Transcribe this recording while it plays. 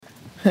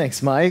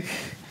Thanks, Mike.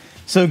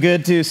 So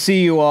good to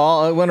see you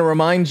all. I want to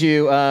remind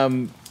you,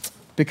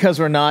 because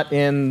we're not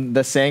in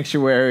the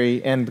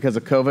sanctuary and because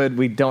of COVID,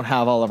 we don't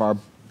have all of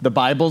the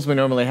Bibles we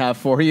normally have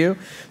for you.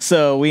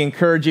 So we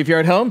encourage you, if you're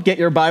at home, get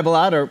your Bible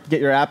out or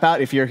get your app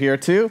out. If you're here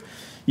too,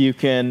 you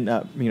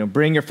can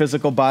bring your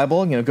physical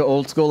Bible, go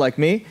old school like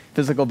me,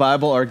 physical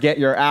Bible, or get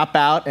your app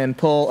out and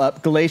pull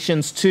up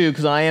Galatians 2,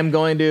 because I am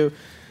going to,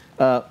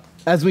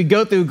 as we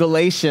go through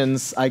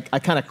Galatians, I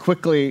kind of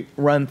quickly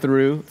run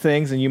through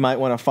things, and you might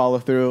want to follow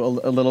through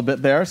a little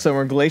bit there. So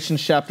we're in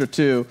Galatians chapter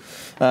 2,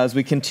 as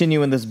we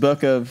continue in this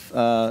book of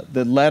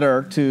the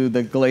letter to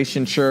the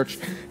Galatian church,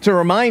 to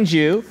remind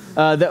you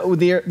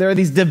that there are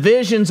these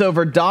divisions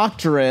over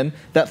doctrine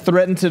that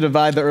threaten to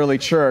divide the early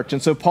church.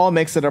 And so Paul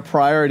makes it a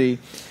priority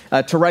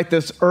to write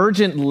this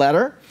urgent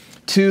letter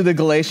to the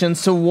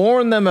Galatians to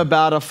warn them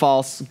about a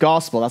false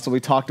gospel. That's what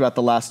we talked about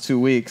the last 2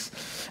 weeks.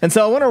 And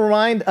so I want to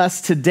remind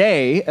us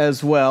today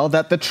as well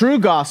that the true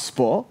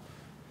gospel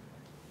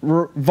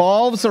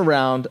revolves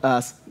around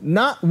us,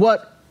 not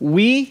what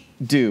we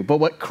do, but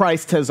what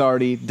Christ has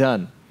already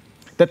done.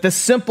 That the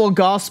simple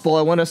gospel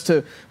I want us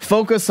to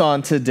focus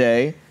on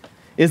today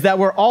is that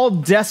we're all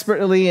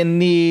desperately in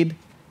need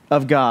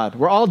of God.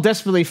 We're all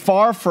desperately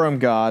far from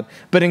God,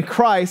 but in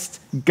Christ,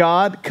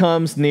 God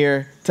comes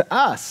near to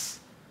us.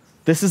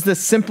 This is the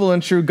simple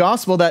and true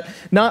gospel, that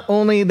not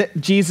only that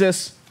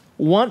Jesus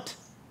wanted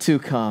to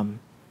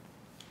come,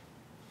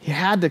 he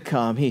had to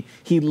come.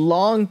 He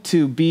longed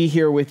to be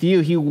here with you.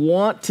 He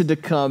wanted to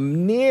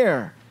come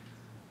near.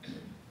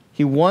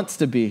 He wants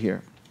to be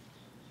here.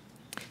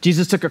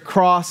 Jesus took a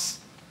cross.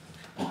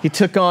 He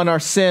took on our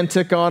sin,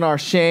 took on our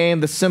shame,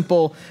 the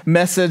simple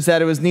message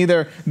that it was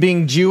neither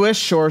being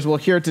Jewish or, as we'll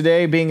hear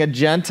today, being a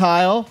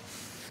Gentile.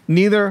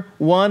 Neither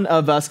one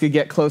of us could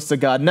get close to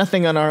God,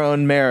 nothing on our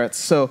own merits.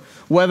 So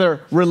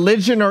whether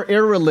religion or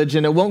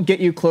irreligion, it won't get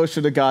you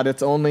closer to God.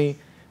 It's only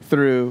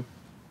through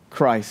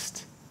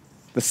Christ.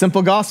 The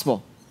simple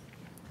gospel.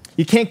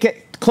 You can't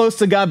get close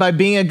to God by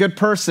being a good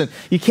person.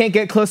 You can't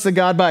get close to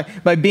God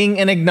by being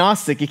an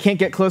agnostic. You can't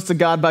get close to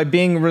God by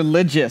being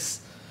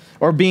religious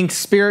or being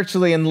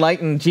spiritually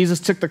enlightened. Jesus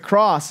took the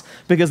cross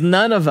because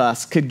none of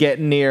us could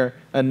get near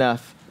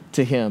enough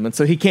to him. And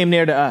so he came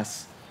near to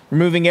us,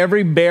 removing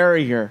every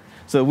barrier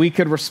so that we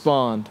could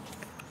respond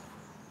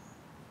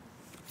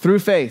through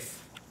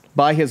faith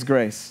by his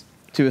grace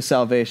to his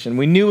salvation.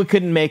 We knew we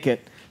couldn't make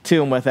it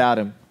to him without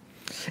him.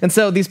 And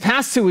so these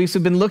past 2 weeks,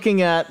 we've been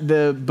looking at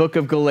the book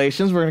of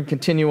Galatians. We're going to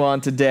continue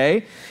on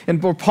today.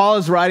 And where Paul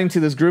is writing to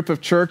this group of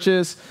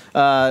churches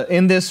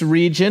in this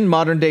region,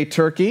 modern-day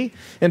Turkey.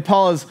 And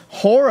Paul is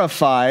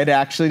horrified,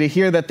 actually, to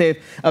hear that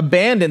they've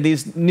abandoned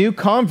these new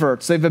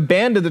converts. They've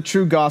abandoned the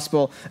true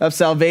gospel of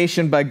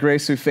salvation by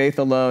grace through faith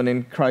alone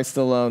in Christ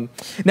alone.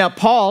 Now,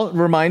 Paul,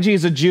 remind you,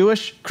 he's a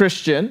Jewish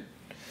Christian,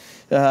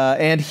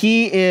 and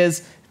he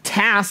is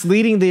tasked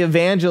leading the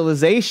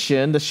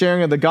evangelization, the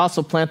sharing of the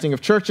gospel, planting of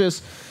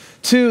churches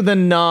to the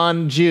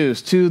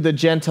non-Jews, to the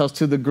Gentiles,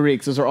 to the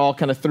Greeks. Those are all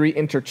kind of three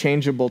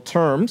interchangeable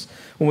terms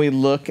when we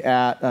look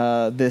at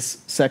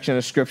this section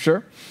of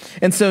Scripture.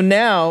 And so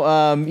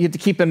now you have to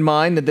keep in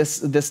mind that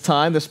this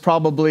time, there's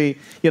probably,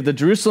 you have the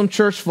Jerusalem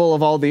church full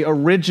of all the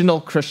original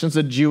Christians,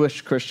 the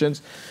Jewish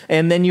Christians,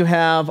 and then you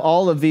have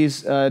all of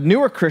these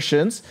newer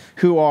Christians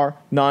who are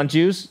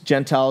non-Jews,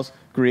 Gentiles,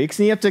 Greeks.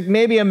 And you have to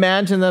maybe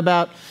imagine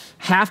about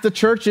half the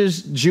church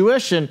is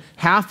Jewish and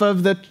half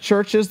of the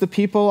churches, the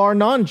people, are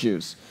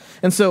non-Jews.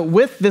 And so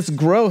with this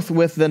growth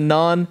with the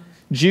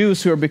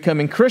non-Jews who are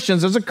becoming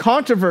Christians, there's a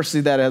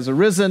controversy that has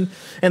arisen,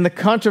 and the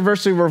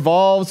controversy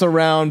revolves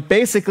around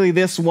basically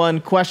this one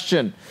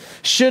question.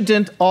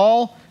 Shouldn't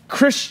all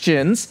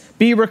Christians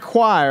be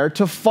required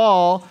to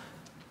follow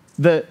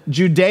the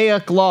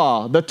Judaic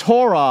law, the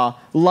Torah,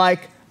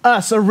 like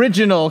us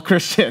original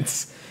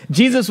Christians?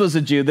 Jesus was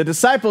a Jew. The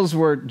disciples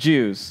were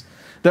Jews.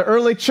 The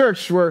early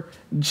church were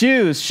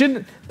Jews.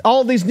 Shouldn't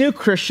all these new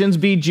Christians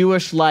be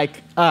Jewish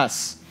like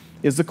us,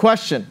 is the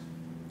question.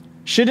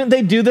 Shouldn't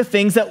they do the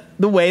things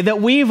the way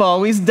that we've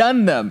always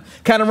done them?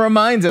 Kind of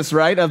reminds us,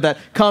 right, of that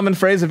common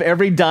phrase of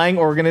every dying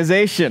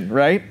organization,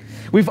 right?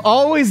 We've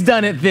always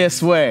done it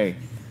this way.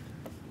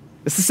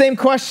 It's the same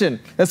question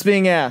that's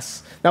being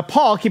asked. Now,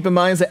 Paul, keep in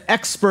mind, is an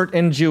expert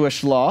in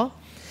Jewish law.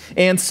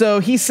 And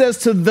so he says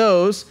to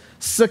those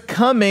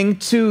succumbing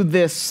to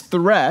this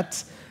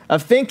threat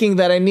of thinking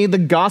that I need the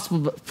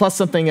gospel plus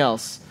something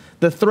else.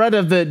 The threat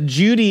of the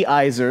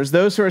Judaizers,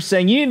 those who are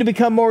saying, you need to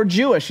become more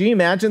Jewish. Can you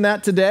imagine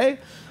that today?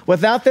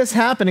 Without this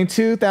happening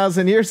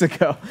 2,000 years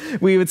ago,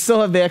 we would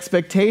still have the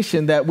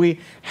expectation that we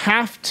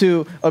have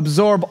to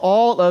absorb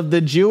all of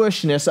the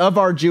Jewishness of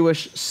our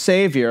Jewish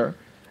Savior,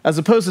 as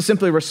opposed to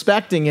simply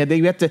respecting it.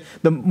 You have to,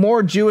 the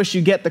more Jewish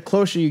you get, the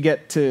closer you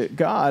get to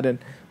God. And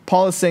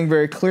Paul is saying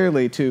very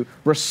clearly to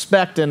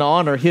respect and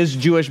honor his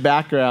Jewish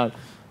background,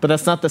 but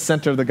that's not the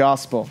center of the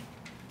gospel.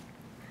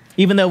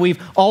 Even though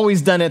we've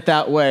always done it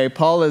that way,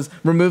 Paul is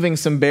removing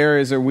some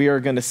barriers that we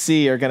are going to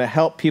see are going to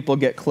help people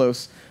get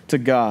close to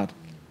God.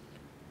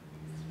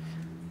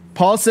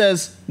 Paul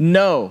says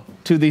no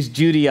to these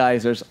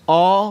Judaizers.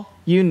 All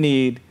you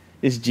need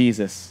is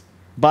Jesus.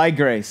 By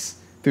grace,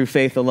 through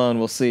faith alone,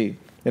 we'll see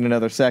in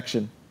another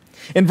section.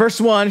 In verse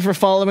 1, if you're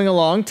following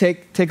along,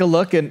 take a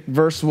look at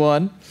verse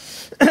 1.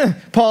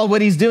 Paul,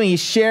 what he's doing,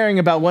 he's sharing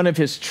about one of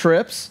his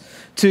trips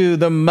to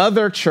the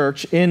mother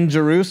church in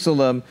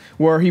Jerusalem,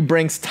 where he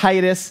brings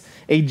Titus,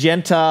 a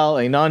Gentile,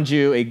 a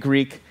non-Jew, a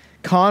Greek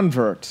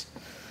convert.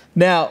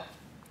 Now,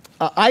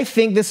 I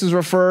think this is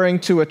referring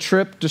to a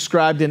trip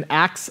described in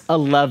Acts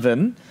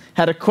 11.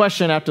 Had a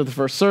question after the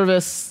first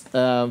service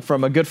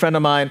from a good friend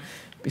of mine.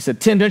 He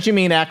said, Tim, don't you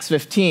mean Acts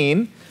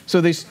 15? So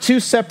there's two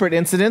separate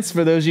incidents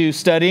for those of you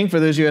studying, for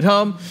those of you at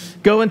home.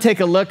 Go and take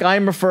a look.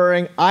 I'm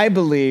referring, I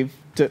believe,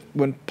 to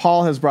when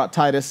Paul has brought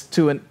Titus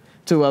to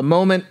a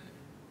moment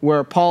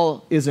where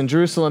Paul is in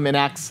Jerusalem in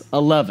Acts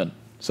 11.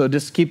 So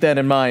just keep that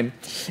in mind.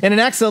 And in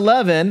Acts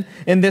 11,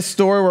 in this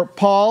story where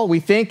Paul,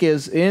 we think,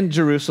 is in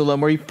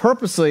Jerusalem, where he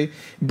purposely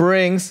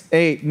brings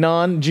a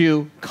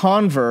non-Jew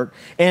convert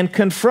and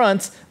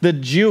confronts the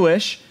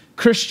Jewish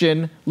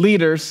Christian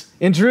leaders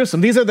in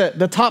Jerusalem. These are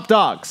the top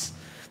dogs.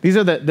 These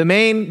are the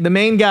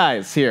main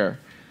guys here.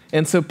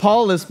 And so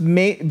Paul is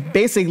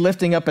basically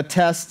lifting up a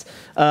test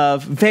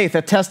of faith,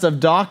 a test of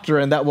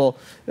doctrine that will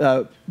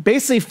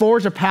basically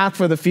forge a path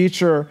for the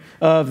future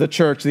of the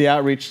church, the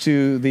outreach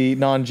to the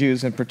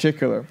non-Jews in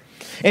particular.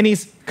 And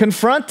he's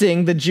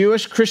confronting the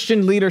Jewish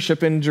Christian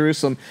leadership in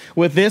Jerusalem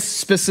with this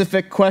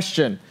specific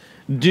question.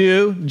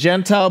 Do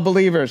Gentile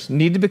believers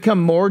need to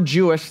become more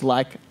Jewish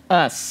like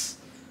us?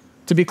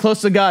 To be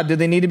close to God, do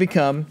they need to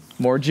become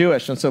more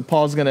Jewish? And so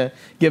Paul's going to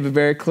give a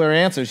very clear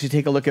answer. So you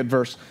take a look at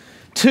verse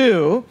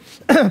 2.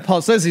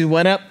 Paul says he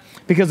went up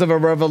because of a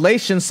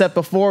revelation set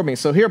before me.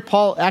 So here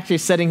Paul actually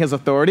setting his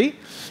authority.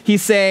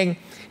 He's saying,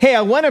 hey,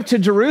 I went up to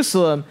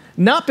Jerusalem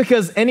not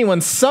because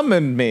anyone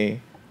summoned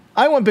me.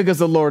 I went because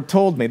the Lord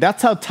told me.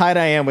 That's how tight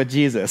I am with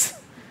Jesus.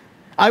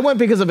 I went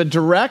because of a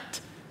direct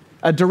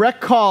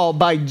call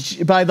by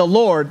the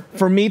Lord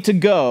for me to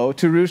go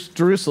to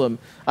Jerusalem.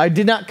 I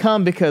did not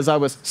come because I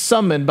was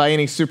summoned by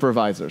any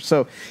supervisor.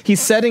 So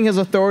he's setting his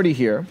authority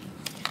here,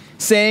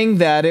 saying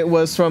that it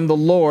was from the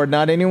Lord,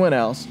 not anyone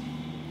else.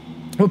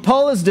 What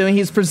Paul is doing,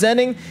 he's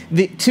presenting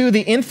to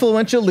the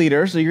influential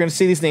leaders. So you're going to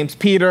see these names,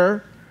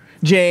 Peter,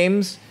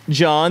 James,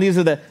 John. These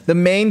are the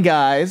main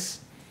guys.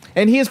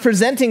 And he is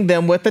presenting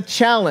them with a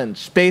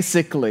challenge,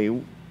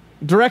 basically,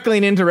 directly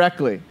and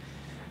indirectly.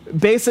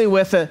 Basically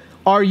with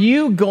are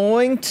you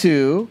going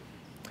to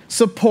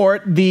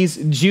support these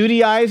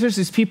Judaizers,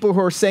 these people who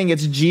are saying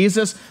it's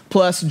Jesus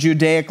plus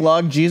Judaic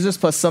law, Jesus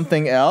plus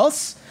something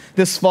else,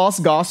 this false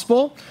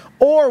gospel?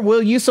 Or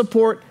will you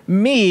support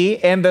me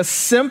and the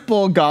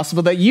simple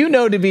gospel that you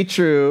know to be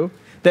true,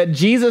 that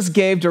Jesus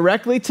gave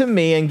directly to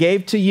me and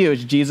gave to you?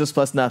 It's Jesus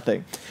plus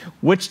nothing.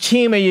 Which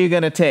team are you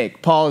going to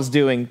take? Paul is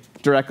doing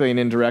directly and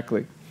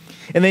indirectly.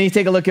 And then you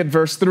take a look at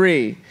verse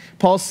 3.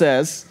 Paul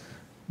says,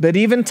 but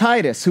even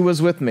Titus, who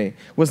was with me,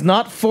 was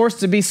not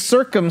forced to be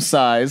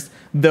circumcised,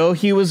 though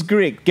he was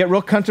Greek. Get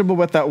real comfortable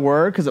with that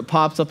word because it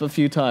pops up a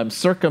few times.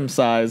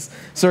 Circumcised,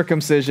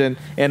 circumcision,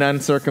 and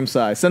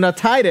uncircumcised. So now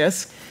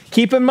Titus,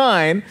 keep in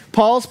mind,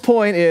 Paul's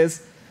point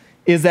is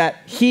that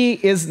he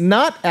is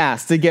not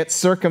asked to get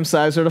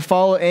circumcised or to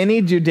follow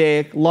any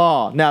Judaic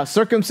law. Now,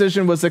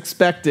 circumcision was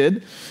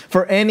expected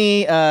for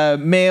any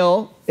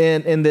male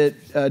in the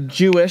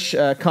Jewish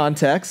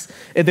context.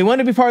 If they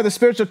wanted to be part of the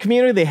spiritual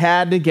community, they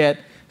had to get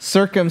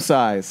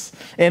circumcised.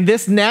 And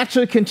this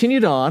naturally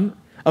continued on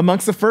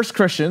amongst the first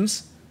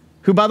Christians,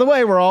 who, by the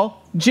way, were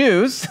all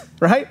Jews,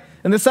 right?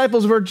 And the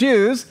disciples were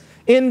Jews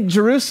in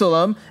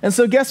Jerusalem. And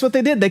so guess what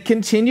they did? They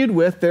continued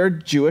with their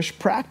Jewish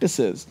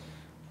practices.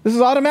 This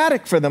is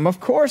automatic for them. Of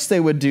course they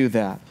would do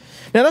that.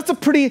 Now, that's a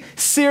pretty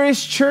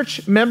serious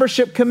church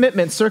membership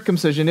commitment,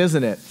 circumcision,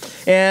 isn't it?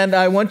 And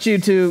I want you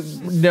to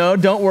know,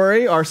 don't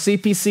worry, our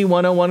CPC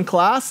 101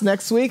 class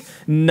next week,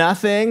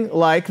 nothing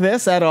like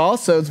this at all.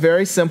 So it's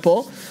very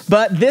simple.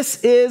 But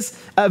this is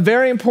a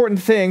very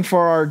important thing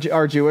for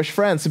our Jewish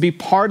friends, to be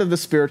part of the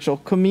spiritual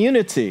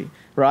community,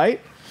 right?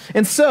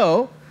 And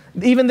so,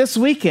 even this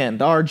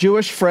weekend, our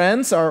Jewish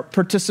friends are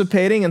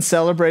participating and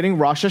celebrating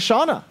Rosh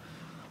Hashanah.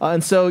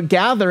 And so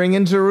gathering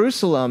in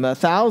Jerusalem,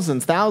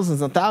 thousands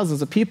and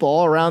thousands of people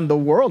all around the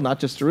world, not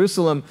just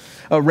Jerusalem,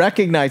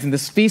 recognizing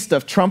this Feast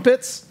of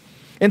Trumpets,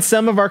 and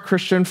some of our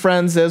Christian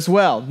friends as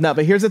well. Now,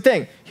 but here's the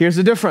thing. Here's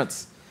the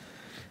difference.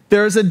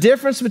 There is a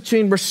difference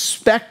between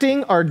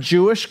respecting our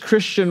Jewish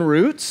Christian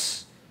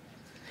roots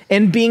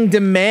and being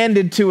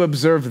demanded to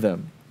observe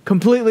them.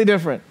 Completely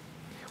different.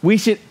 We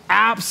should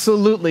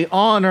absolutely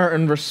honor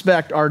and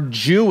respect our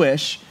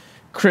Jewish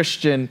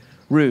Christian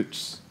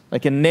roots. I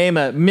can name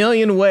a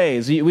million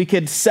ways. We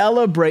could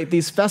celebrate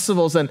these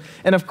festivals and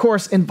of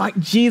course, invite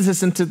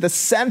Jesus into the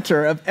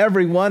center of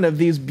every one of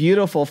these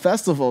beautiful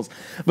festivals.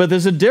 But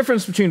there's a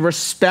difference between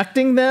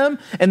respecting them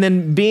and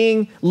then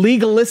being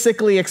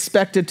legalistically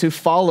expected to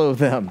follow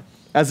them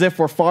as if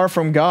we're far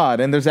from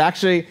God. And there's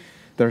actually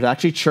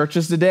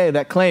churches today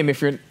that claim,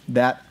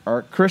 that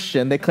are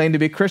Christian, they claim to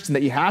be Christian,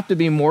 that you have to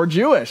be more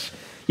Jewish.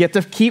 You have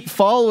to keep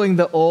following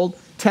the Old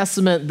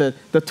Testament,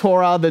 the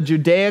Torah, the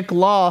Judaic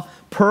law,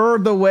 per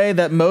the way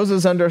that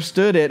Moses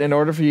understood it in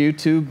order for you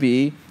to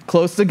be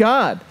close to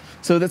God.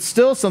 So that's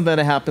still something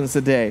that happens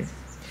today.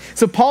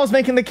 So Paul's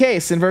making the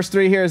case in verse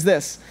 3 here is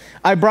this: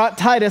 I brought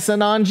Titus, a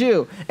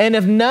non-Jew, and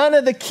if none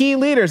of the key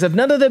leaders, if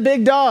none of the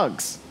big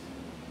dogs,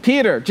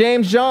 Peter,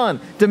 James,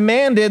 John,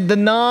 demanded the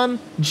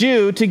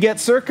non-Jew to get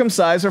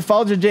circumcised or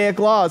follow Judaic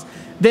laws,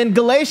 then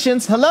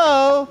Galatians,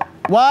 hello,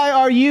 why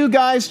are you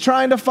guys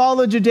trying to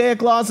follow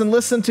Judaic laws and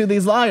listen to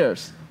these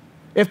liars?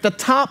 If the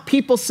top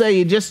people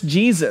say just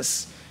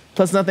Jesus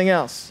plus nothing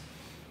else,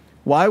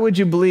 why would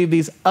you believe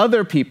these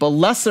other people,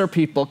 lesser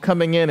people,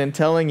 coming in and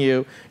telling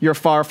you you're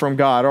far from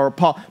God, or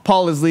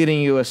Paul is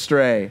leading you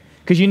astray?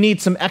 Because you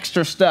need some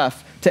extra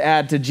stuff to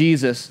add to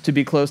Jesus to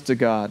be close to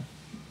God.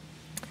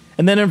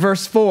 And then in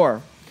verse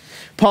 4,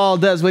 Paul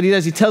does what he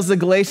does. He tells the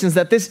Galatians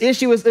that this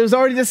issue was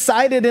already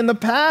decided in the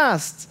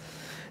past.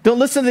 Don't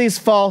listen to these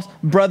false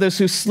brothers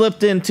who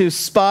slipped in to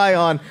spy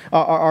on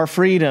our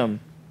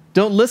freedom.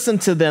 Don't listen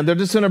to them. They're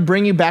just going to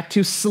bring you back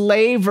to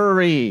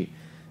slavery.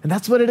 And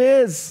that's what it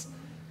is.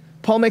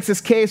 Paul makes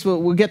this case.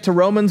 We'll get to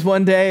Romans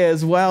one day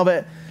as well.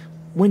 But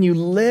when you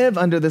live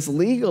under this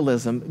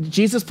legalism,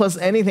 Jesus plus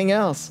anything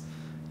else,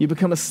 you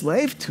become a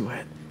slave to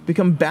it,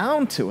 become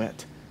bound to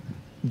it.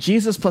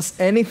 Jesus plus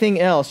anything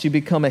else, you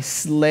become a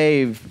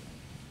slave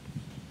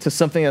to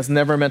something that's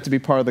never meant to be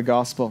part of the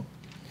gospel.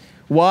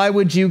 Why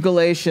would you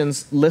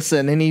Galatians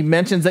listen? And he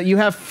mentions that you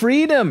have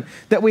freedom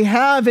that we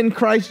have in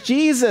Christ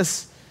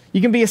Jesus.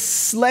 You can be a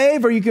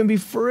slave or you can be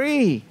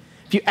free.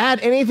 If you add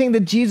anything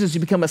to Jesus, you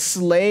become a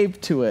slave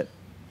to it.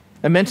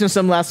 I mentioned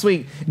some last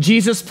week.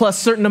 Jesus plus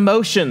certain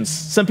emotions,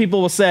 some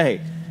people will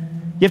say.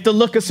 You have to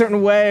look a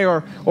certain way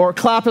or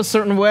clap a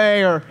certain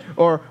way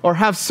or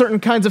have certain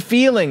kinds of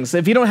feelings.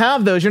 If you don't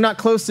have those, you're not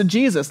close to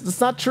Jesus.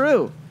 That's not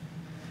true.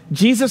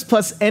 Jesus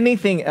plus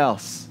anything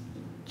else.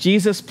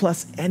 Jesus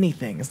plus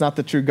anything is not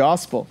the true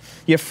gospel.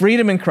 You have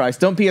freedom in Christ.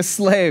 Don't be a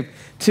slave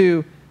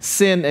to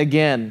sin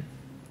again.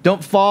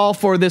 Don't fall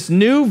for this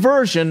new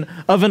version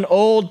of an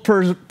old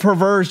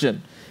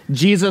perversion.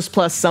 Jesus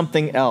plus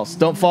something else.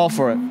 Don't fall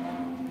for it.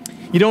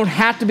 You don't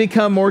have to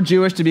become more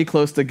Jewish to be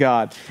close to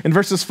God. In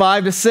verses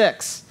 5 to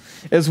 6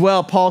 as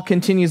well, Paul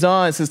continues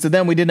on and says, to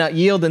them we did not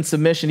yield in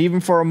submission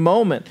even for a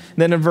moment. And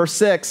then in verse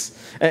 6,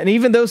 and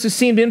even those who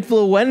seemed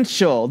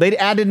influential, they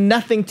added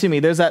nothing to me.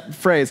 There's that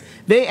phrase.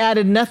 They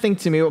added nothing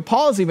to me. What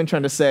Paul is even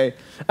trying to say,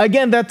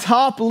 again, the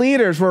top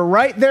leaders were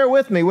right there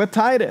with me, with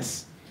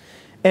Titus.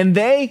 And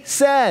they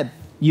said,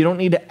 you don't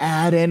need to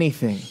add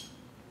anything.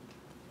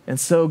 And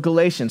so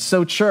Galatians,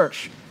 so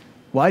church,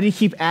 why do you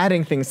keep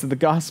adding things to the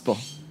gospel?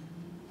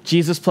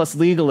 Jesus plus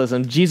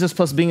legalism, Jesus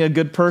plus being a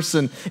good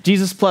person,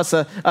 Jesus plus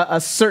a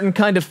certain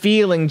kind of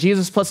feeling,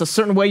 Jesus plus a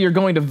certain way you're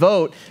going to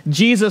vote,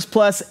 Jesus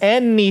plus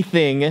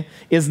anything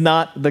is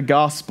not the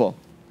gospel.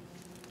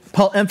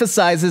 Paul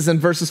emphasizes in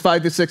verses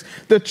 5 through 6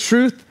 the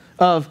truth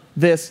of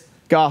this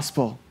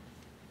gospel.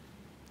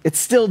 It's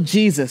still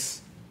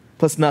Jesus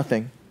plus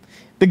nothing.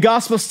 The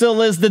gospel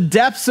still is the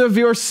depths of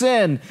your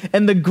sin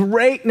and the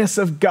greatness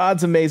of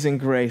God's amazing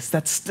grace.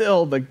 That's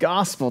still the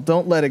gospel.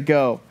 Don't let it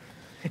go.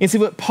 And see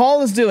what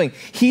Paul is doing,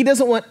 he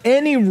doesn't want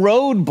any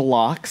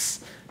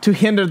roadblocks to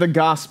hinder the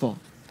gospel.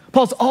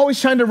 Paul's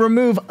always trying to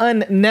remove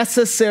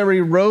unnecessary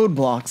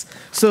roadblocks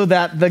so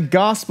that the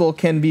gospel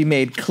can be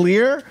made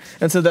clear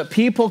and so that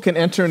people can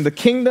enter in the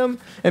kingdom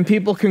and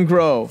people can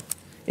grow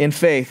in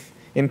faith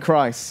in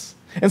Christ.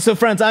 And so,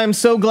 friends, I am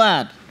so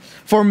glad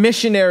for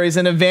missionaries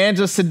and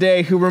evangelists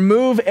today who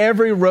remove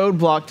every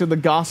roadblock to the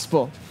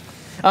gospel.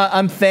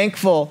 I'm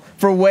thankful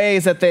for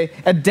ways that they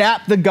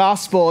adapt the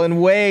gospel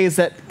in ways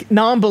that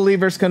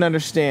non-believers can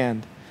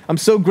understand. I'm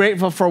so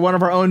grateful for one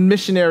of our own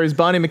missionaries,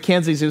 Bonnie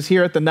McKenzie, who's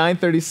here at the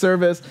 9:30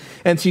 service,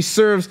 and she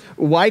serves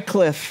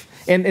Wycliffe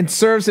and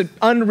serves at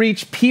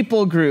unreached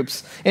people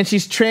groups, and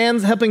she's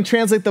helping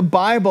translate the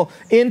Bible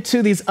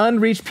into these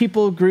unreached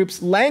people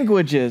groups'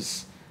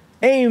 languages.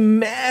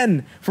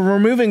 Amen for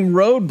removing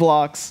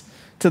roadblocks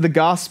to the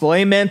gospel.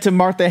 Amen to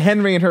Martha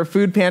Henry and her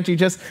food pantry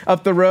just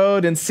up the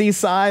road in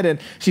Seaside, and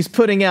she's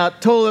putting out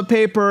toilet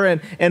paper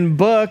and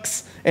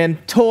books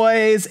and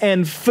toys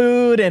and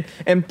food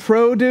and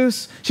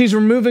produce. She's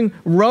removing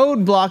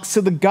roadblocks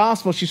to the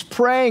gospel. She's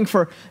praying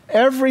for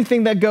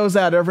everything that goes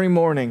out every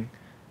morning,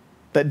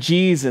 that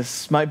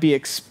Jesus might be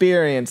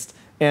experienced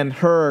and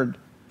heard.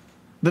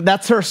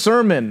 That's her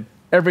sermon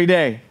every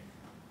day,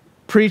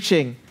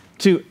 preaching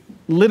to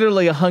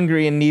literally a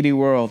hungry and needy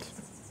world.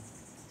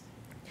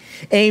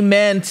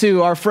 Amen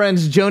to our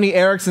friends Joni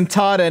Erickson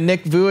Tada and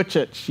Nick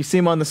Vujicic. You see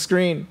them on the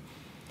screen.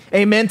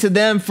 Amen to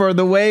them for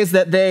the ways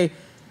that they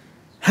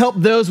help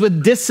those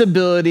with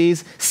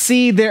disabilities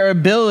see their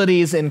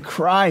abilities in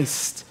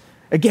Christ.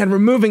 Again,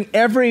 removing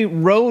every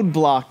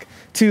roadblock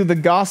to the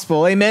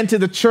gospel. Amen to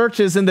the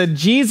churches in the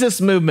Jesus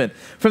movement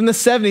from the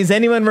 70s.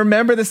 Anyone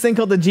remember this thing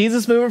called the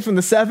Jesus movement from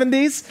the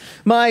 70s?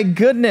 My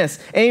goodness.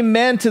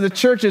 Amen to the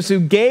churches who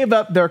gave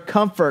up their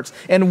comforts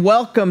and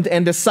welcomed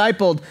and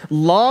discipled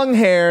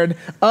long-haired,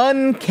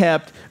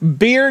 unkept,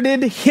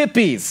 bearded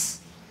hippies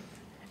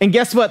And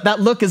guess what?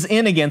 That look is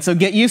in again, so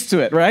get used to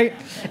it, right?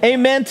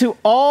 Amen to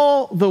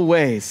all the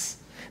ways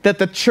that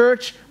the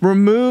church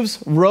removes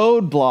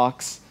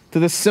roadblocks to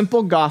the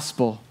simple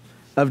gospel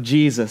of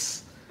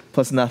Jesus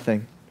plus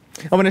nothing.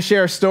 I want to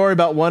share a story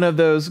about one of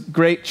those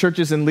great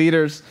churches and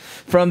leaders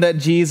from that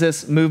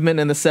Jesus movement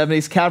in the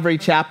 70s, Calvary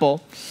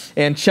Chapel.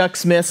 And Chuck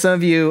Smith, some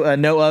of you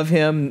know of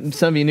him.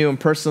 Some of you knew him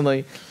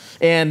personally.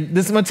 And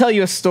I'm going to tell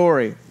you a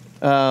story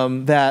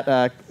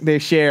that they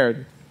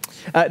shared.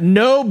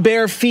 No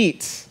bare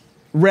feet,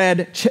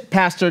 read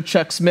Pastor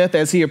Chuck Smith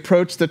as he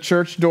approached the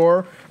church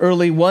door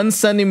early one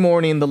Sunday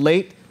morning in the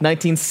late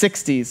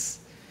 1960s.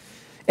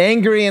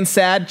 Angry and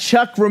sad,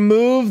 Chuck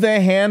removed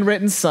the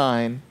handwritten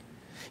sign.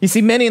 You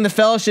see, many in the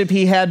fellowship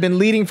he had been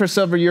leading for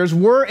several years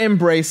were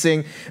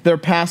embracing their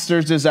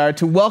pastor's desire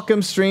to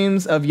welcome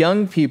streams of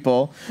young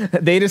people.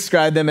 They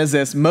described them as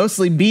this: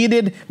 mostly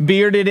beaded,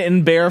 bearded,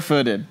 and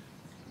barefooted.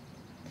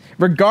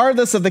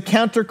 Regardless of the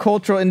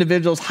countercultural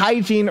individual's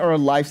hygiene or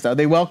lifestyle,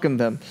 they welcomed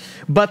them.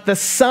 But the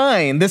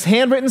sign, this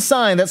handwritten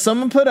sign that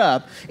someone put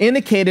up,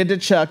 indicated to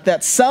Chuck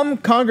that some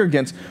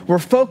congregants were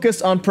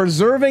focused on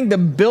preserving the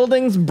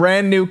building's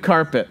brand new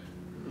carpet.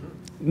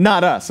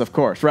 Not us, of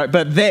course, right?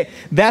 But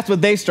that's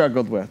what they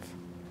struggled with.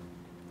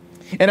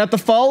 And at the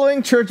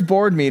following church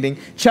board meeting,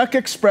 Chuck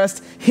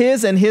expressed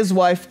his and his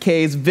wife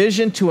Kay's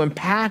vision to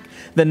impact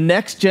the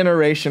next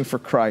generation for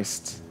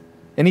Christ.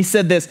 And he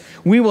said this: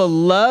 we will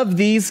love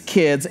these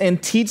kids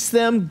and teach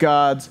them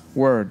God's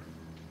word.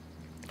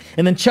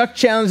 And then Chuck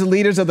challenged the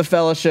leaders of the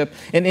fellowship,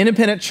 an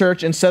independent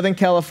church in Southern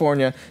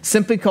California,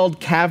 simply called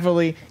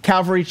Calvary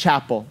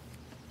Chapel.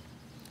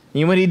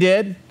 You know what he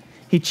did?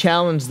 He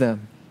challenged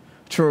them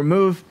to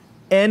remove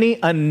any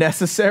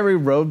unnecessary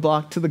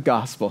roadblock to the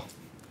gospel.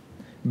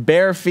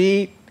 Bare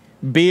feet,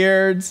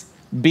 beards,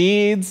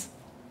 beads,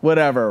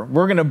 whatever.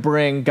 We're going to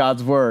bring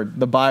God's word,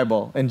 the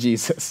Bible, and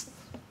Jesus.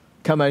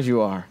 Come as you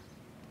are.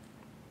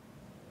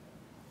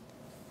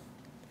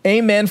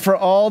 Amen for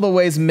all the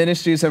ways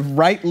ministries have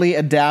rightly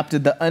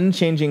adapted the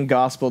unchanging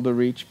gospel to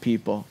reach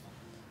people.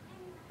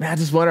 Man, I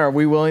just wonder, are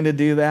we willing to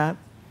do that?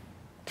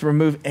 To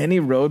remove any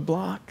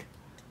roadblock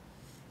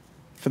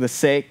for the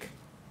sake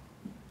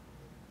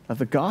of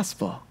the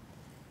gospel?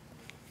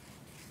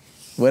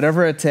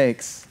 Whatever it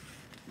takes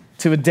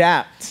to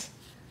adapt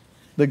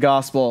the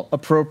gospel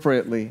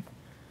appropriately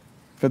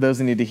for those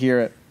who need to hear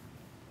it.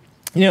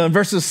 You know, in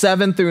verses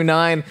 7 through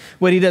 9,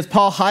 what he does,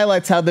 Paul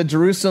highlights how the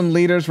Jerusalem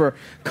leaders were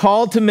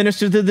called to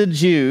minister to the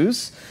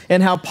Jews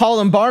and how Paul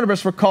and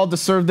Barnabas were called to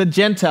serve the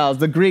Gentiles,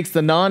 the Greeks,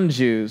 the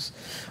non-Jews,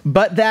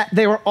 but that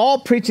they were all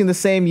preaching the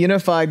same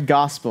unified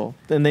gospel.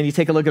 And then you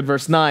take a look at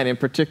verse 9 in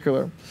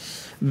particular.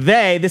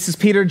 This is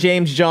Peter,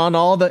 James, John,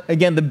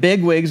 the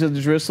bigwigs of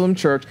the Jerusalem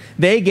church,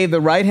 they gave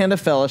the right hand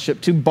of fellowship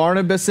to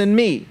Barnabas and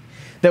me,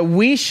 that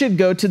we should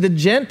go to the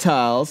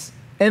Gentiles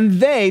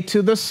and they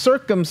to the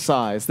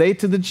circumcised, they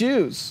to the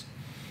Jews.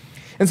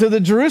 And so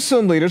the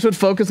Jerusalem leaders would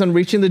focus on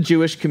reaching the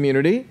Jewish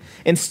community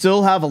and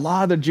still have a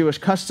lot of the Jewish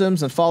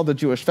customs and follow the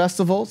Jewish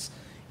festivals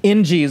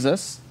in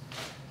Jesus.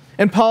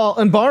 And Paul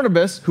and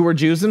Barnabas, who were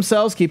Jews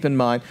themselves, keep in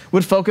mind,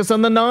 would focus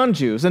on the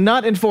non-Jews and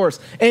not enforce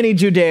any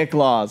Judaic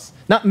laws,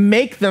 not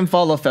make them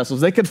follow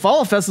festivals. They could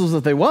follow festivals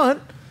if they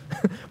want,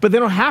 but they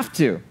don't have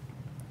to.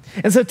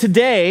 And so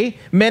today,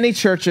 many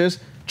churches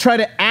try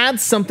to add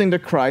something to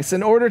Christ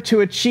in order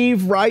to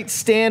achieve right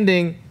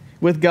standing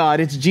with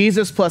God. It's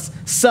Jesus plus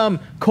some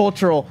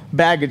cultural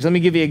baggage. Let me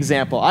give you an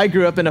example. I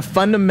grew up in a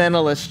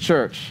fundamentalist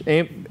church.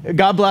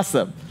 God bless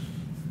them.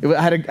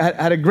 I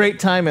had a great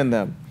time in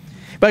them.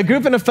 But I grew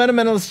up in a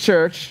fundamentalist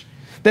church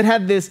that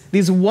had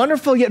these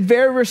wonderful yet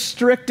very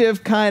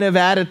restrictive kind of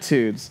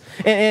attitudes.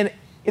 And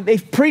they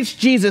preached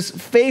Jesus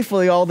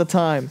faithfully all the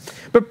time.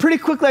 But pretty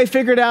quickly I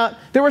figured out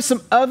there were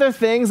some other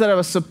things that I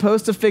was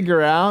supposed to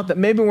figure out that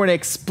maybe weren't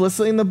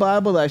explicitly in the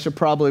Bible that I should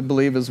probably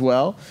believe as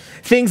well.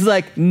 Things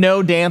like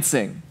no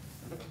dancing.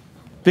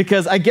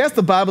 Because I guess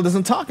the Bible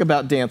doesn't talk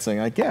about dancing,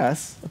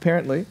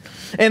 apparently.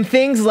 And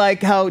things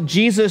like how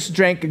Jesus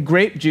drank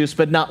grape juice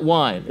but not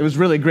wine. It was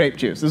really grape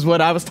juice, is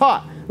what I was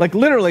taught, like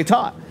literally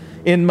taught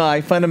in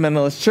my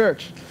fundamentalist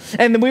church.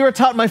 And then we were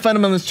taught in my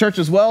fundamentalist church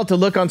as well to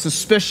look on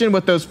suspicion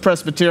with those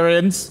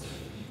Presbyterians.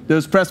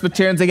 Those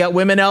Presbyterians, they got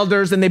women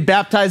elders and they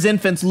baptize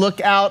infants.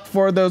 Look out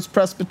for those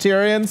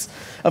Presbyterians,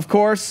 of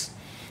course.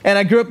 And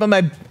I grew up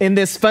in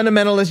this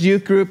fundamentalist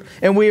youth group,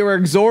 and we were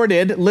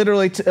exhorted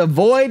literally to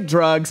avoid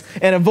drugs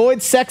and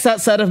avoid sex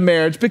outside of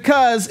marriage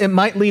because it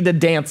might lead to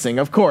dancing,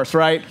 of course,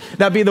 right?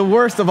 That'd be the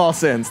worst of all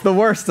sins, the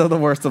worst of the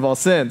worst of all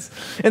sins.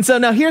 And so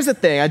now here's the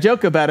thing. I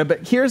joke about it,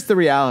 but here's the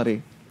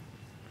reality.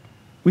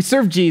 We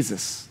serve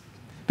Jesus.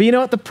 But you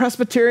know what? The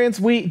Presbyterians,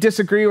 we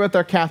disagree with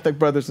our Catholic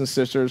brothers and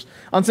sisters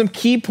on some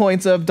key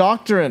points of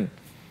doctrine.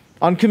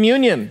 On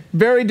communion,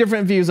 very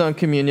different views on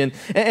communion.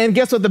 And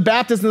guess what? The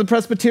Baptists and the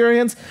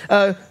Presbyterians,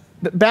 the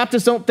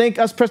Baptists don't think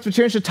us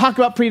Presbyterians should talk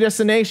about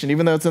predestination,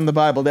 even though it's in the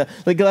Bible.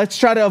 Let's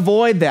try to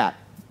avoid that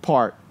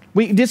part.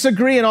 We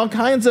disagree on all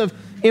kinds of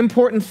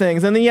important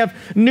things. And then you have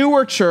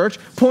newer church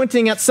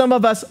pointing at some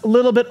of us a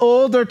little bit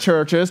older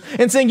churches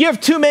and saying, you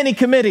have too many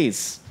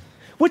committees.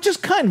 which is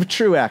kind of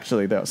true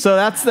actually though. So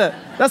that's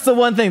the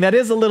one thing that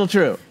is a little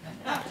true.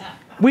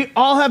 We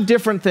all have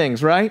different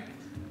things, right?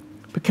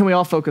 But can we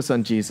all focus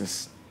on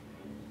Jesus?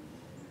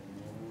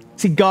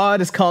 See, God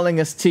is calling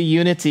us to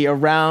unity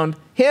around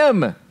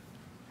him,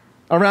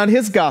 around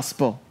his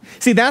gospel.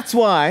 See, that's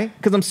why,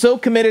 because I'm so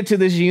committed to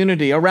this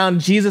unity around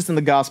Jesus and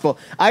the gospel,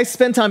 I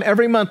spend time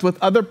every month with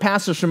other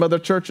pastors from other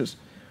churches.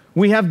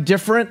 We have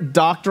different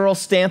doctrinal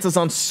stances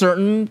on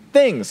certain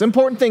things,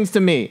 important things to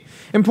me,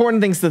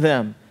 important things to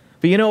them.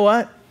 But you know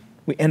what?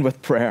 We end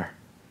with prayer.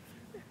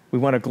 We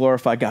want to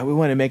glorify God. We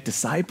want to make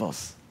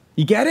disciples.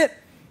 You get it?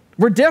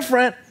 We're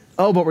different.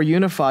 Oh, but we're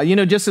unified. You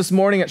know, just this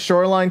morning at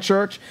Shoreline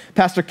Church,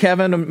 Pastor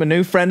Kevin, a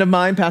new friend of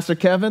mine, Pastor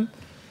Kevin,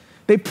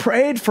 they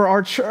prayed for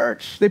our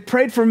church. They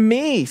prayed for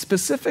me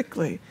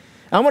specifically.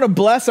 I want to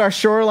bless our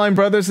Shoreline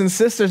brothers and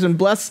sisters and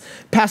bless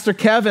Pastor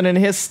Kevin and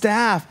his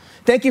staff.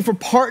 Thank you for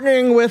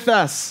partnering with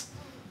us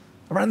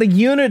around the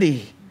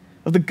unity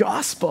of the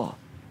gospel.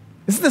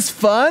 Isn't this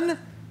fun?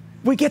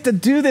 We get to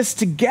do this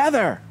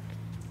together.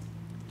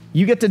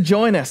 You get to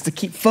join us to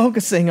keep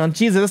focusing on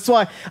Jesus. That's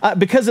why,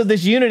 because of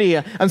this unity,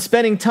 I'm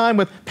spending time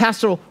with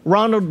Pastor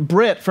Ronald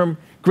Britt from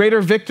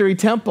Greater Victory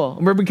Temple.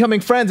 We're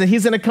becoming friends, and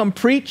he's going to come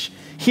preach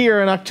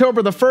here in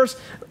October, the first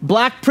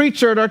black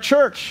preacher at our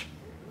church.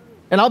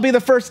 And I'll be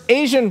the first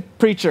Asian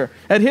preacher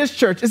at his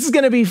church. This is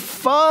going to be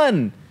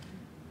fun.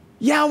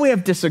 Yeah, we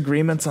have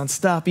disagreements on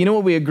stuff. You know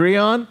what we agree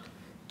on?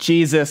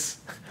 Jesus,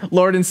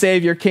 Lord and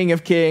Savior, King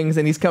of Kings,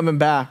 and he's coming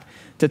back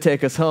to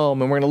take us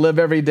home, and we're going to live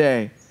every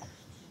day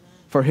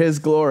for his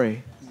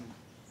glory.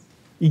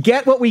 You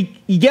get what we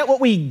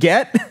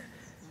get?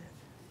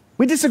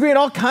 We disagree on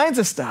all kinds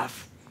of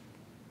stuff.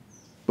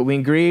 But we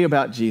agree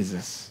about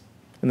Jesus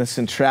and the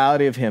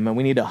centrality of him, and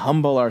we need to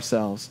humble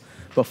ourselves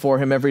before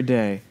him every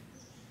day.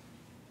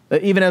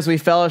 Even as we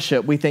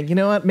fellowship, we think, you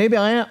know what, maybe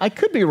I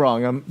could be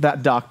wrong on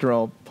that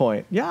doctrinal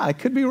point. Yeah, I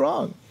could be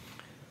wrong.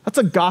 That's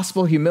a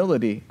gospel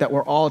humility that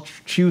we're all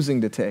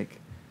choosing to take.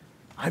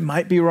 I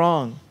might be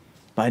wrong,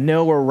 but I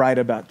know we're right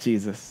about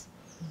Jesus,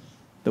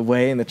 the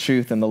way and the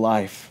truth and the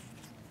life.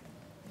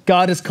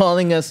 God is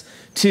calling us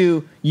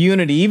to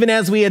unity, even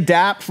as we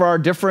adapt for our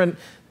different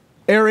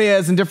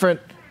areas and different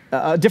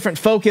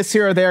focus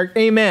here or there.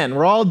 Amen.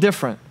 We're all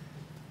different.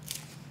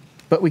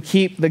 But we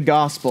keep the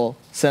gospel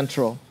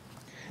central.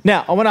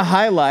 Now, I want to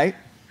highlight,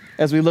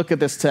 as we look at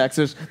this text,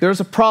 there's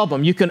a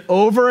problem. You can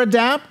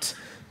over-adapt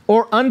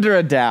or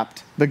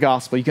under-adapt the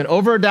gospel. You can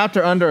over-adapt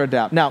or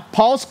under-adapt. Now,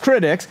 Paul's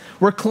critics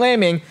were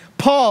claiming,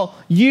 Paul,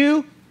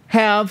 you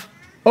have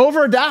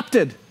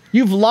over-adapted.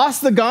 You've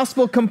lost the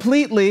gospel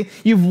completely.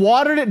 You've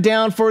watered it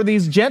down for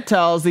these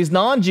Gentiles, these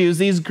non-Jews,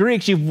 these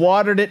Greeks. You've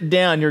watered it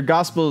down. Your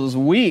gospel is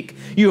weak.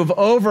 You have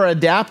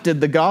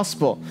over-adapted the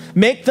gospel.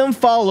 Make them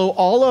follow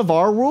all of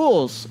our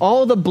rules,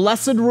 all of the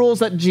blessed rules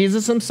that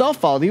Jesus himself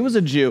followed. He was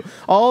a Jew.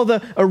 All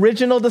the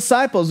original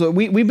disciples,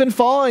 we've been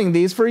following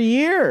these for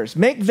years.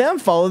 Make them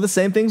follow the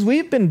same things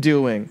we've been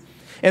doing.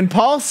 And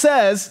Paul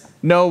says,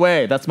 no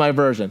way. That's my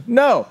version.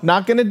 No,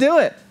 not going to do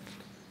it.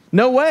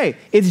 No way.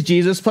 It's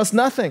Jesus plus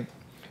nothing.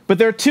 But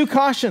there are two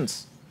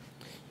cautions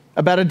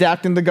about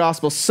adapting the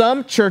gospel.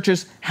 Some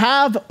churches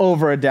have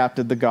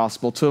over-adapted the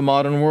gospel to a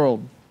modern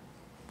world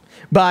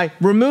by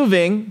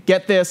removing,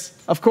 get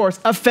this, of course,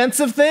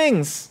 offensive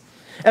things.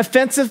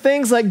 Offensive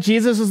things like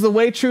Jesus is the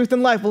way, truth,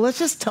 and life. Well, let's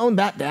just tone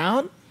that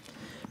down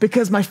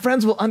because my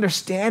friends will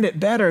understand it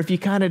better if you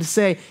kind of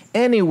say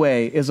any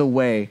way is a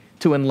way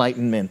to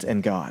enlightenment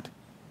and God.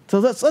 So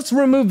let's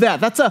remove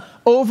that. That's an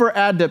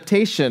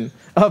over-adaptation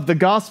of the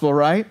gospel,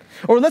 right?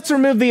 Or let's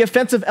remove the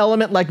offensive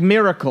element like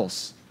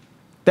miracles,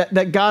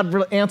 that God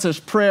really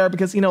answers prayer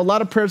because, a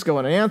lot of prayers go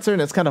unanswered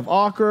and it's kind of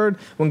awkward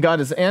when God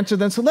has answered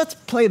them. So let's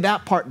play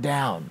that part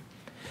down.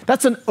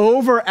 That's an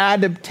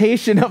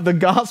over-adaptation of the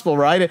gospel,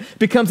 right? It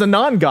becomes a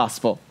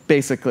non-gospel,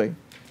 basically.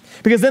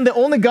 Because then the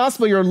only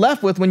gospel you're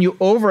left with when you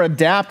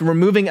over-adapt,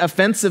 removing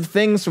offensive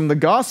things from the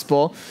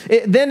gospel,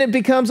 then it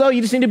becomes,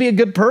 you just need to be a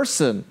good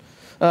person.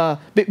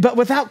 But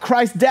without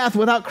Christ's death,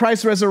 without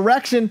Christ's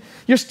resurrection,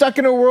 you're stuck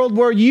in a world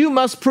where you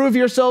must prove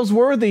yourselves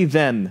worthy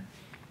then.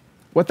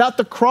 Without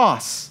the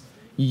cross,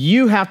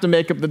 you have to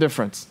make up the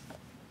difference.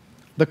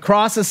 The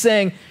cross is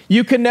saying,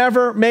 you can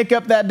never make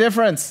up that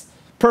difference.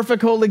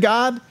 Perfect, holy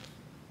God,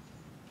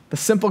 the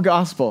simple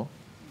gospel.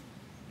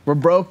 We're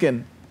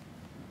broken.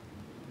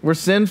 We're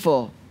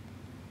sinful.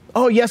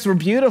 Oh, yes, we're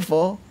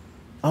beautiful.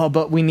 Oh,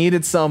 but we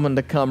needed someone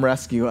to come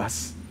rescue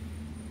us.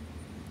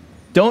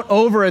 Don't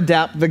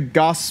over-adapt the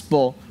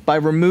gospel by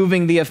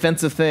removing the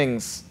offensive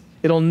things.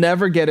 It'll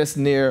never get us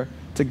near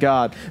to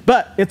God.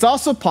 But it's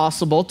also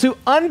possible to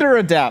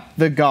under-adapt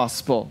the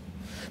gospel,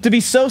 to be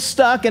so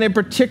stuck in a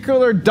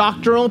particular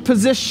doctrinal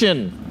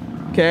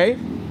position, okay?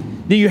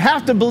 Do you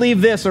have to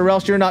believe this or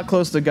else you're not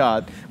close to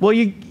God? Well,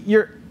 you've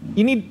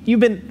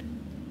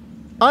been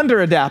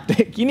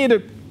under-adapting. You need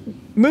to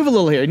move a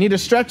little here. You need to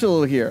stretch a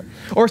little here.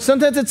 Or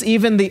sometimes it's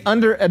even the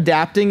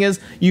under-adapting is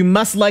you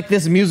must like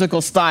this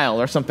musical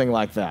style or something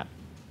like that.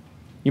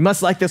 You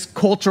must like this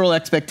cultural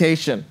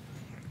expectation.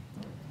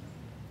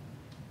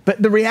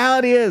 But the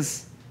reality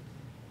is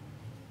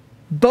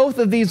both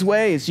of these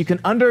ways. You can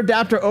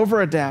under-adapt or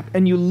over-adapt,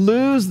 and you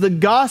lose the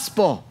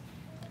gospel.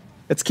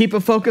 Let's keep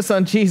a focus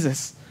on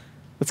Jesus.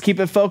 Let's keep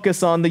a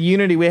focus on the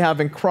unity we have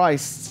in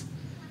Christ.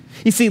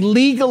 You see,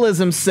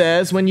 legalism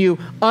says when you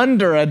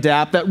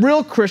under-adapt that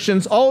real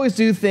Christians always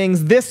do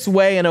things this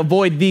way and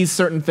avoid these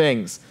certain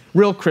things.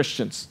 Real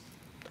Christians.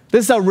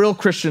 This is how real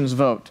Christians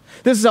vote.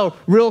 This is how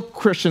real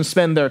Christians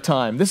spend their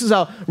time. This is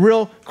how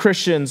real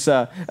Christians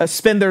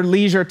spend their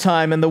leisure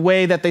time and the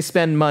way that they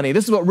spend money.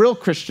 This is what real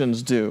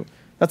Christians do.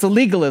 That's a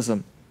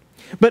legalism.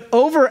 But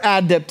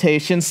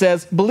over-adaptation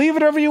says, believe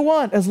whatever you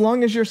want as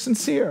long as you're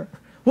sincere.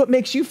 What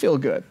makes you feel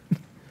good?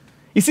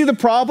 You see the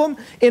problem?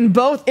 In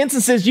both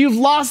instances, you've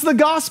lost the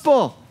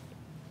gospel.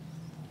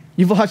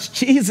 You've lost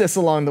Jesus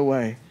along the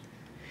way.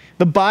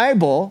 The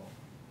Bible,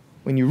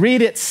 when you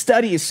read it,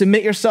 study it,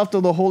 submit yourself to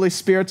the Holy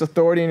Spirit's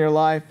authority in your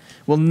life,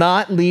 will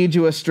not lead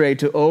you astray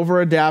to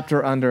over-adapt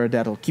or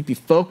under-adapt. It will keep you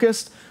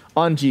focused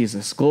on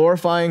Jesus,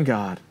 glorifying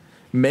God,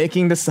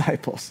 making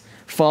disciples,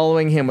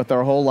 following him with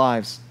our whole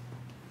lives.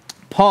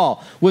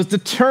 Paul was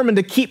determined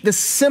to keep this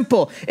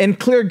simple and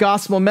clear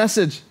gospel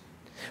message.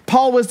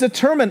 Paul was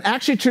determined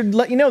actually to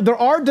let you know there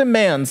are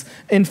demands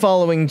in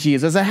following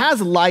Jesus. It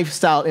has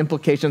lifestyle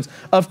implications,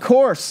 of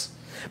course.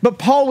 But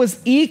Paul was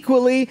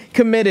equally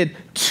committed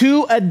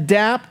to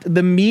adapt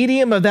the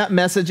medium of that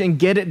message and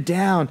get it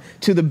down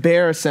to the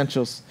bare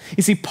essentials.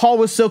 You see, Paul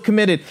was so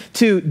committed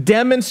to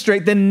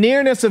demonstrate the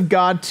nearness of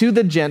God to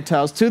the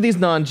Gentiles, to these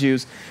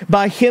non-Jews,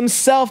 by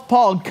himself,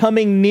 Paul,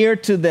 coming near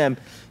to them.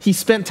 He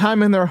spent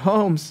time in their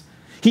homes.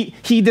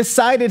 He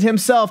decided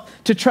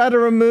himself to try to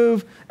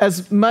remove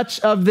as much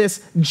of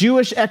this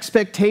Jewish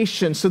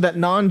expectation so that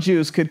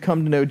non-Jews could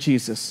come to know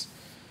Jesus.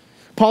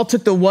 Paul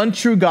took the one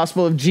true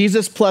gospel of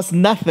Jesus plus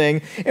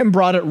nothing and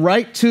brought it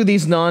right to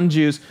these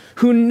non-Jews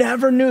who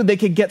never knew they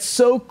could get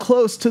so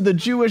close to the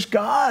Jewish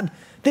God.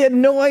 They had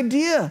no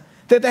idea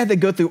that they had to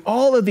go through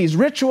all of these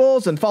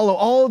rituals and follow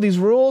all of these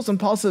rules. And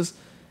Paul says,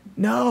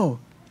 no,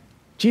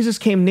 Jesus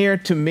came near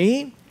to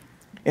me,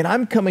 and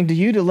I'm coming to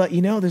you to let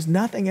you know there's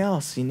nothing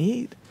else you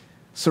need.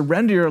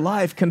 Surrender your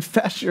life,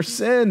 confess your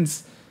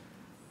sins,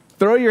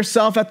 throw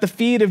yourself at the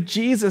feet of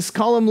Jesus,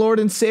 call him Lord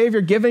and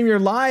Savior, give him your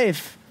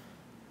life.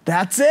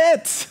 That's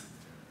it.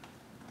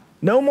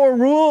 No more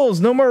rules,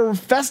 no more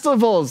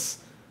festivals.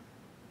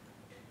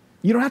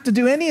 You don't have to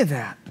do any of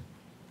that.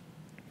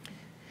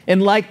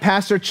 And like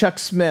Pastor Chuck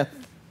Smith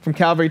from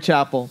Calvary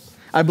Chapel,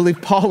 I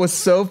believe Paul was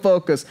so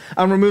focused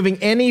on removing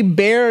any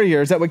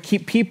barriers that would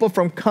keep people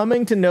from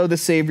coming to know the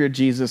Savior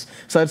Jesus.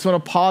 So I just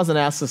want to pause and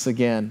ask this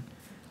again.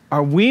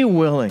 Are we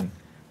willing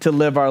to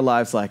live our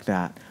lives like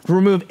that?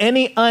 Remove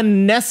any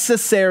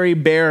unnecessary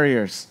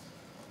barriers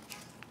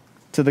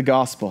to the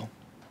gospel.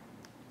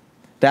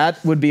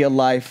 That would be a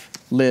life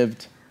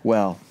lived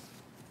well.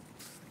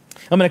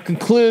 I'm going to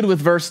conclude with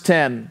verse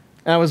 10.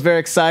 And I was very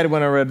excited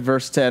when I read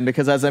verse 10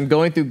 because as I'm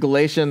going through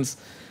Galatians,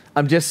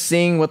 I'm just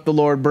seeing what the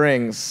Lord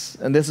brings.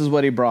 And this is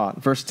what he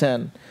brought. Verse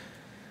 10.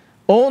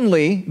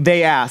 Only,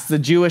 they asked, the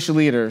Jewish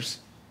leaders,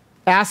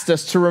 asked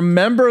us to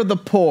remember the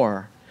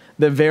poor,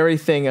 the very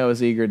thing I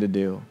was eager to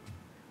do.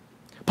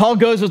 Paul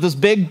goes with this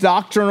big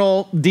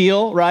doctrinal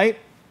deal, right?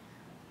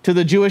 To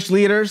the Jewish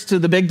leaders, to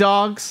the big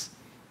dogs,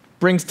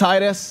 brings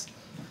Titus.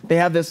 They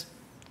have this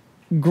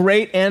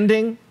great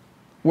ending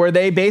where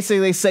they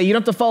basically say you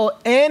don't have to follow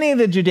any of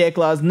the Judaic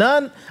laws,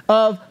 none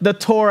of the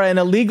Torah in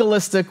a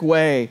legalistic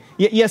way.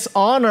 Yes,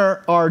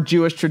 honor our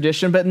Jewish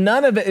tradition, but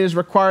none of it is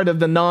required of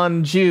the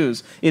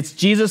non-Jews. It's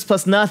Jesus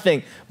plus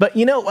nothing. But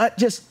you know what?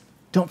 Just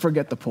don't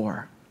forget the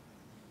poor.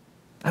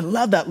 I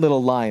love that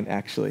little line,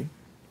 actually.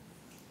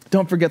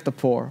 Don't forget the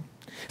poor.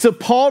 So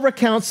Paul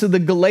recounts to the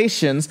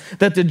Galatians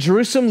that the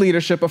Jerusalem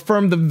leadership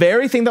affirmed the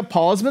very thing that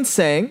Paul has been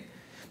saying,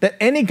 that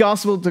any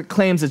gospel that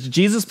claims it's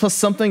Jesus plus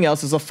something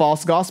else is a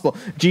false gospel.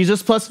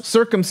 Jesus plus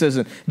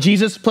circumcision,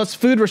 Jesus plus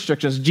food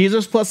restrictions,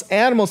 Jesus plus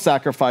animal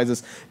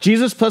sacrifices,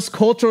 Jesus plus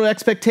cultural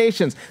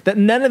expectations, that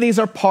none of these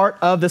are part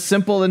of the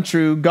simple and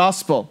true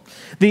gospel.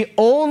 The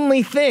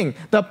only thing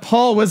that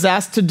Paul was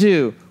asked to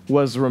do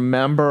was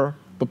remember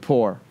the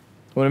poor.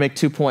 I want to make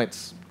 2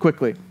 points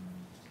quickly.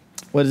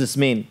 What does this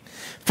mean?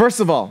 First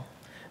of all,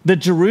 the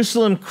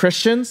Jerusalem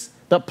Christians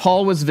that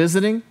Paul was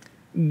visiting,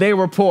 they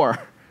were poor.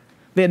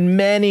 They had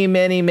many,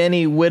 many,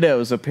 many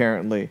widows,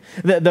 apparently.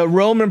 The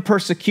Roman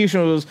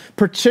persecution was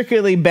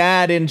particularly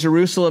bad in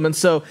Jerusalem, and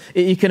so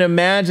you can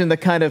imagine the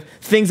kind of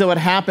things that would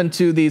happen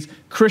to these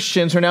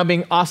Christians who are now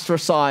being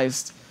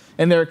ostracized,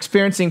 and they're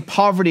experiencing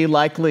poverty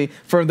likely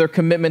for their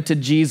commitment to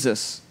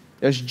Jesus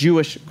as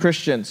Jewish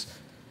Christians.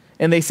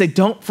 And they say,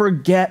 don't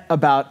forget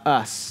about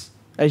us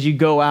as you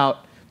go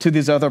out to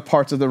these other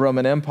parts of the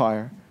Roman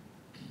Empire.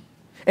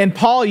 And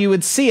Paul, you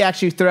would see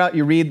actually throughout,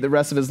 you read the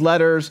rest of his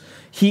letters,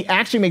 he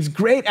actually makes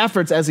great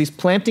efforts as he's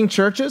planting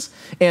churches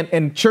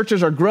and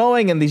churches are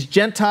growing and these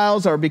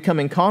Gentiles are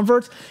becoming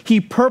converts.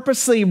 He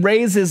purposely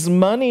raises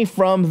money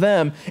from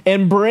them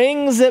and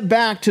brings it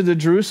back to the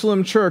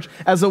Jerusalem church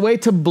as a way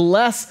to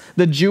bless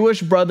the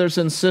Jewish brothers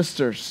and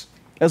sisters,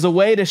 as a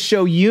way to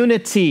show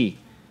unity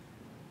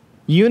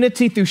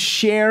through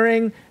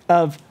sharing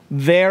of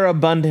their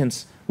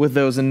abundance with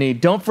those in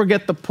need. Don't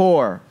forget the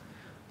poor,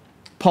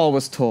 Paul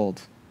was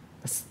told.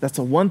 That's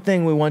the one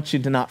thing we want you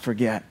to not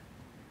forget.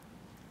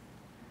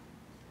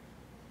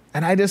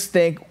 And I just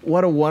think,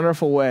 what a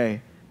wonderful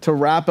way to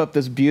wrap up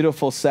this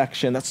beautiful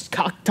section that's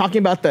talking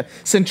about the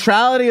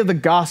centrality of the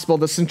gospel,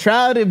 the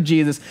centrality of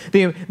Jesus,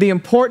 the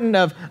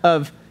importance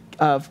of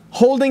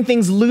holding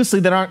things loosely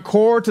that aren't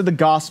core to the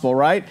gospel,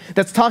 right?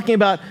 That's talking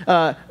about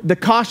the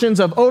cautions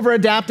of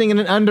over-adapting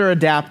and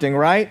under-adapting,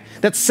 right?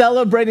 That's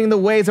celebrating the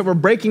ways that we're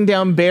breaking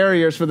down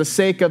barriers for the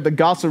sake of the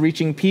gospel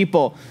reaching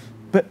people.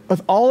 But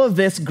with all of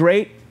this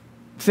great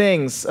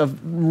things of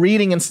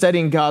reading and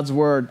studying God's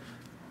word,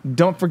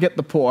 don't forget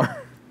the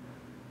poor.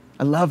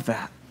 I love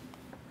that.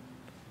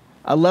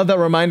 I love that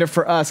reminder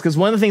for us, because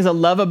one of the things I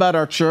love about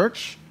our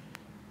church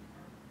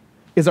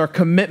is our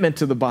commitment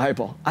to the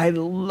Bible. I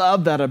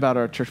love that about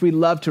our church. We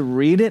love to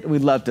read it. We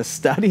love to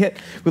study it.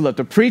 We love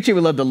to preach it.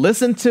 We love to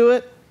listen to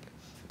it.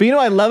 But you know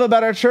what I love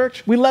about our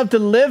church? We love to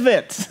live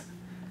it.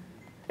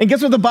 And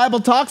guess what the Bible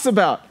talks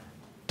about?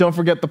 Don't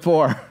forget the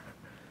poor.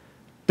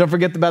 Don't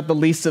forget about the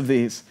least of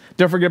these.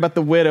 Don't forget about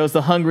the widows,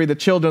 the hungry, the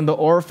children, the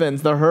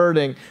orphans, the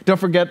hurting. Don't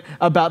forget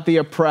about the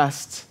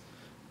oppressed.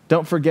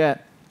 Don't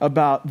forget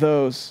about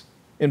those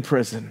in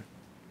prison.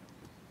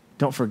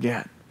 Don't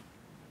forget.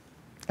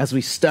 As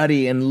we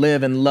study and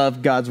live and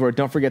love God's word,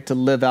 don't forget to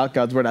live out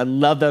God's word. I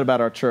love that about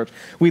our church.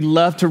 We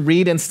love to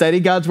read and study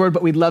God's word,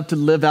 but we love to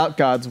live out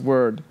God's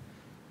word.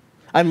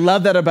 I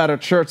love that about our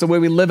church, the way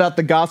we live out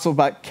the gospel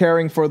about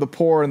caring for the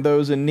poor and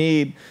those in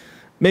need.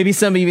 Maybe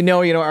some of you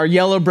know, our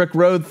Yellow Brick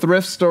Road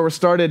thrift store was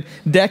started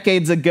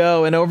decades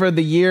ago, and over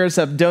the years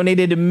have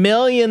donated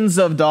millions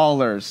of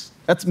dollars.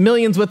 That's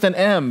millions with an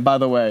M, by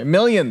the way,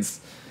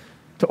 millions,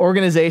 to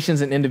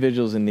organizations and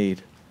individuals in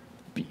need.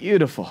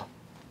 Beautiful.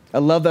 I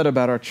love that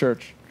about our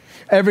church.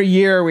 Every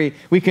year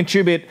we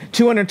contribute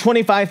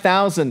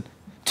 $225,000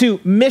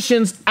 to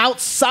missions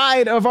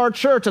outside of our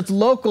church. It's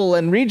local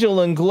and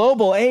regional and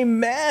global.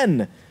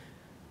 Amen.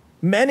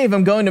 Many of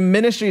them going to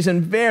ministries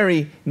in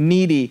very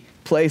needy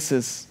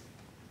places.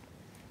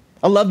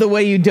 I love the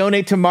way you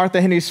donate to Martha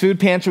Henry's food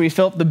pantry. We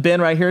filled up the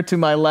bin right here to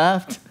my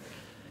left.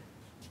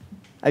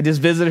 I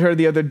just visited her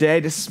the other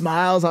day, just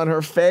smiles on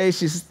her face.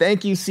 She says,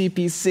 thank you,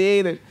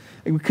 CPC.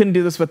 We couldn't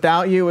do this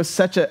without you. It was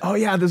such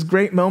this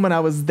great moment.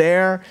 I was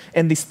there,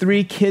 and these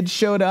 3 kids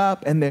showed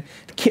up, and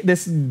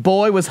this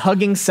boy was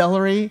hugging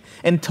celery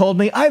and told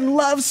me, I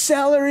love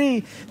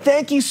celery.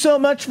 Thank you so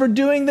much for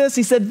doing this.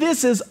 He said,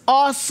 this is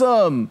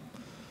awesome.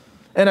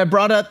 And I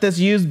brought out this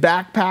used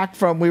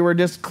backpack we were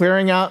just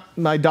clearing out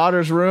my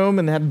daughter's room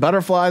and had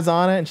butterflies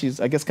on it, and she's,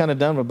 I guess, kind of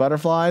done with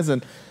butterflies.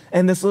 And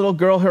this little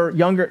girl,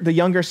 the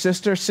younger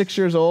sister, 6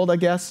 years old, I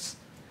guess,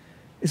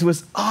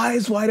 was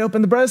eyes wide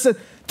open. The brother said,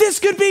 this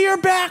could be your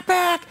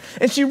backpack.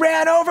 And she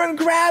ran over and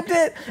grabbed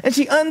it, and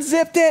she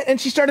unzipped it, and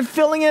she started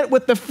filling it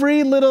with the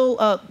free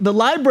little, the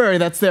library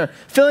that's there,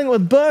 filling it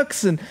with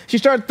books. And she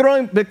started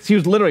throwing books. She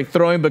was literally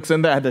throwing books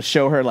in there. I had to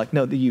show her,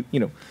 no,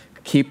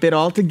 keep it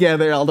all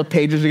together. All the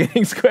pages are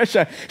getting squished.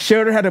 I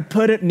showed her how to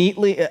put it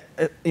neatly,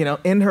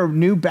 in her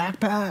new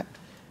backpack.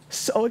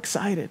 So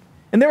excited.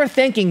 And they were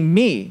thanking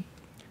me.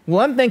 Well,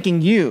 I'm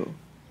thanking you.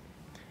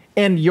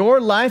 And your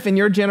life and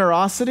your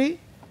generosity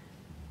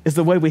is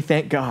the way we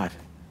thank God.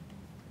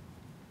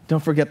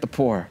 Don't forget the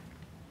poor.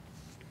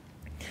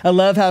 I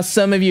love how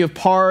some of you have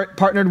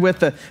partnered with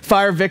the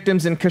fire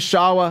victims in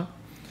Kashawa,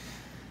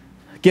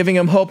 giving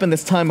them hope in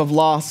this time of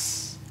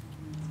loss.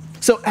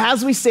 So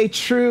as we stay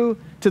true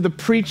to the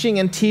preaching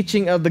and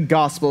teaching of the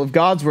gospel, of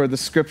God's word, the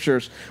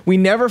scriptures, we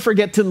never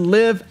forget to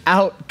live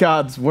out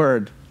God's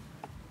word.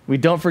 We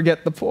don't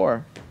forget the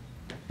poor.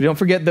 We don't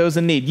forget those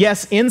in need.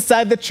 Yes,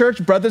 inside the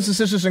church, brothers and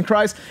sisters in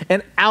Christ,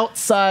 and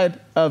outside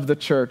of the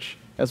church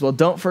as well.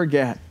 Don't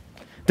forget.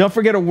 Don't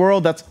forget a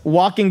world that's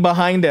walking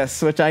behind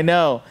us, which I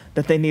know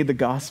that they need the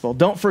gospel.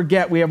 Don't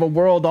forget we have a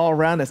world all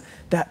around us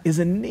that is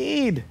in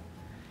need.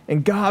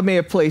 And God may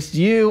have placed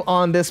you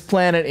on this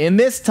planet, in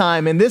this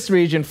time, in this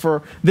region,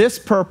 for this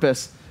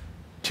purpose,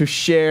 to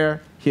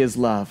share his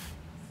love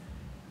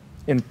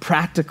in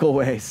practical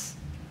ways.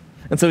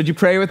 And so would you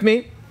pray with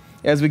me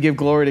as we give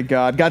glory to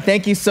God? God,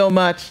 thank you so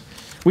much.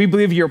 We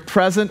believe you're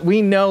present.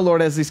 We know, Lord,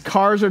 as these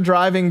cars are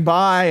driving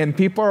by and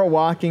people are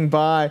walking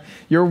by,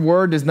 your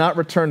word does not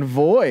return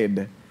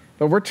void.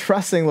 But we're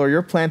trusting, Lord,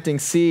 you're planting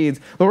seeds.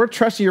 Lord, we're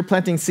trusting you're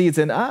planting seeds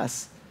in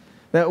us,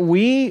 that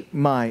we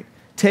might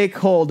take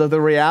hold of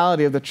the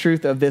reality of the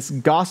truth of this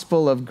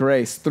gospel of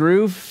grace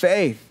through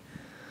faith.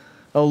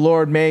 Oh,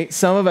 Lord,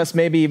 some of us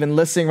may be even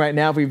listening right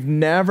now if we've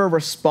never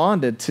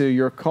responded to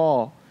your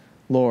call,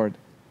 Lord.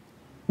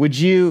 Would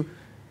you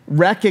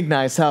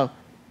recognize how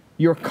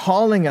you're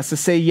calling us to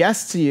say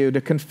yes to you,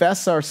 to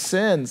confess our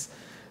sins,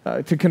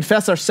 to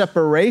confess our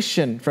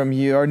separation from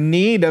you, our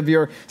need of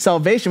your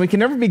salvation. We can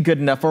never be good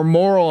enough or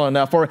moral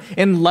enough or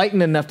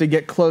enlightened enough to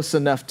get close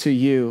enough to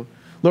you.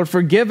 Lord,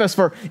 forgive us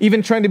for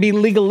even trying to be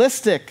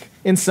legalistic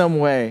in some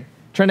way,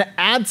 trying to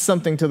add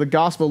something to the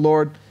gospel.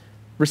 Lord,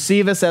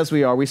 receive us as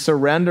we are. We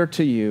surrender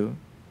to you.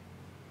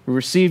 We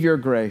receive your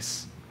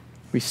grace.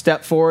 We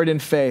step forward in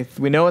faith.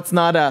 We know it's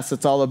not us,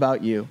 it's all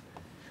about you.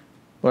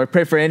 Lord, I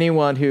pray for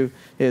anyone who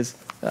is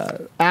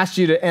asked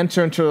you to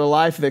enter into their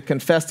life, that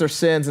confessed their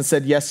sins and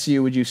said yes to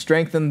you. Would you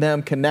strengthen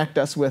them, connect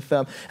us with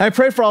them? And I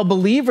pray for all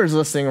believers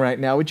listening right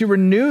now. Would you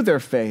renew their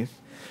faith?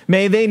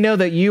 May they know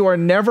that you are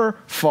never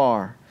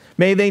far.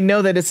 May they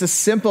know that it's a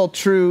simple,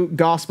 true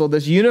gospel,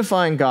 this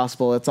unifying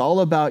gospel. It's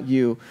all about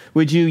you.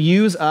 Would you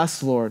use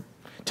us, Lord,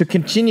 to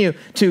continue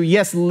to,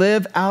 yes,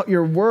 live out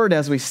your word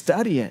as we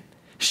study it.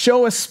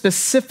 Show us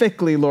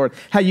specifically, Lord,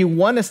 how you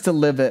want us to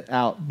live it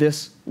out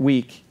this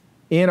week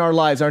in our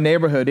lives, our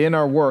neighborhood, in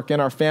our work,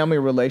 in our family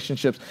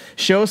relationships.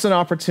 Show us an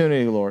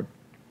opportunity, Lord,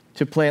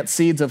 to plant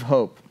seeds of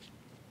hope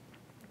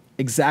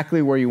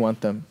exactly where you want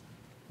them.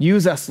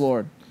 Use us,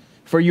 Lord,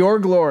 for your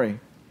glory.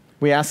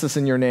 We ask this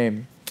in your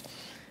name.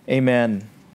 Amen.